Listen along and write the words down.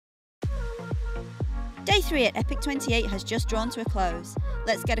Day 3 at Epic.28 has just drawn to a close.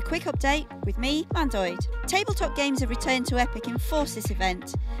 Let's get a quick update with me, Mandoid. Tabletop games have returned to Epic in force this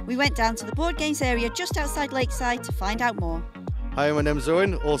event. We went down to the board games area just outside Lakeside to find out more. Hi, my name is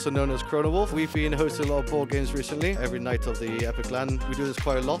Owen, also known as Chronowolf. We've been hosting a lot of board games recently. Every night of the epicLAN, we do this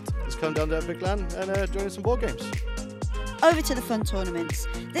quite a lot. Just come down to epicLAN and join some board games. Over to the fun tournaments.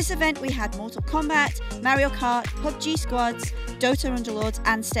 This event we had Mortal Kombat, Mario Kart, PUBG Squads, Dota Underlords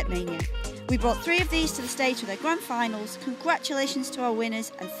and Stepmania. We brought 3 of these to the stage for their grand finals. Congratulations to our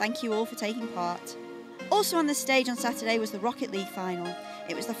winners and thank you all for taking part. Also on the stage on Saturday was the Rocket League final.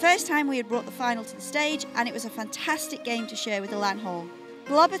 It was the first time we had brought the final to the stage and it was a fantastic game to share with the LAN hall.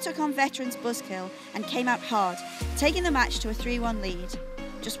 Blobber took on veterans Buzzkill and came out hard, taking the match to a 3-1 lead.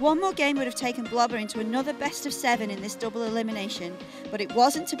 Just one more game would have taken Blobber into another best of 7 in this double elimination, but it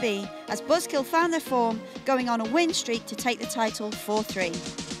wasn't to be as Buzzkill found their form, going on a win streak to take the title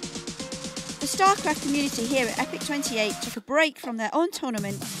 4-3. The StarCraft community here at Epic.28 took a break from their own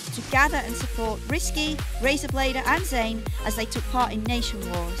tournament to gather and support Risky, Razorblader and Zane as they took part in Nation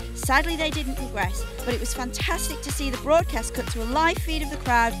Wars. Sadly they didn't progress, but it was fantastic to see the broadcast cut to a live feed of the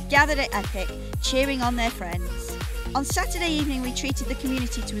crowd gathered at Epic, cheering on their friends. On Saturday evening we treated the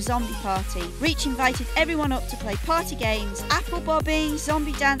community to a zombie party. Reach invited everyone up to play party games, apple bobbing,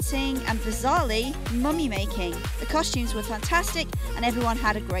 zombie dancing and bizarrely, mummy making. The costumes were fantastic and everyone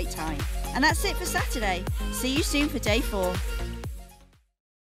had a great time. And that's it for Saturday. See you soon for day 4.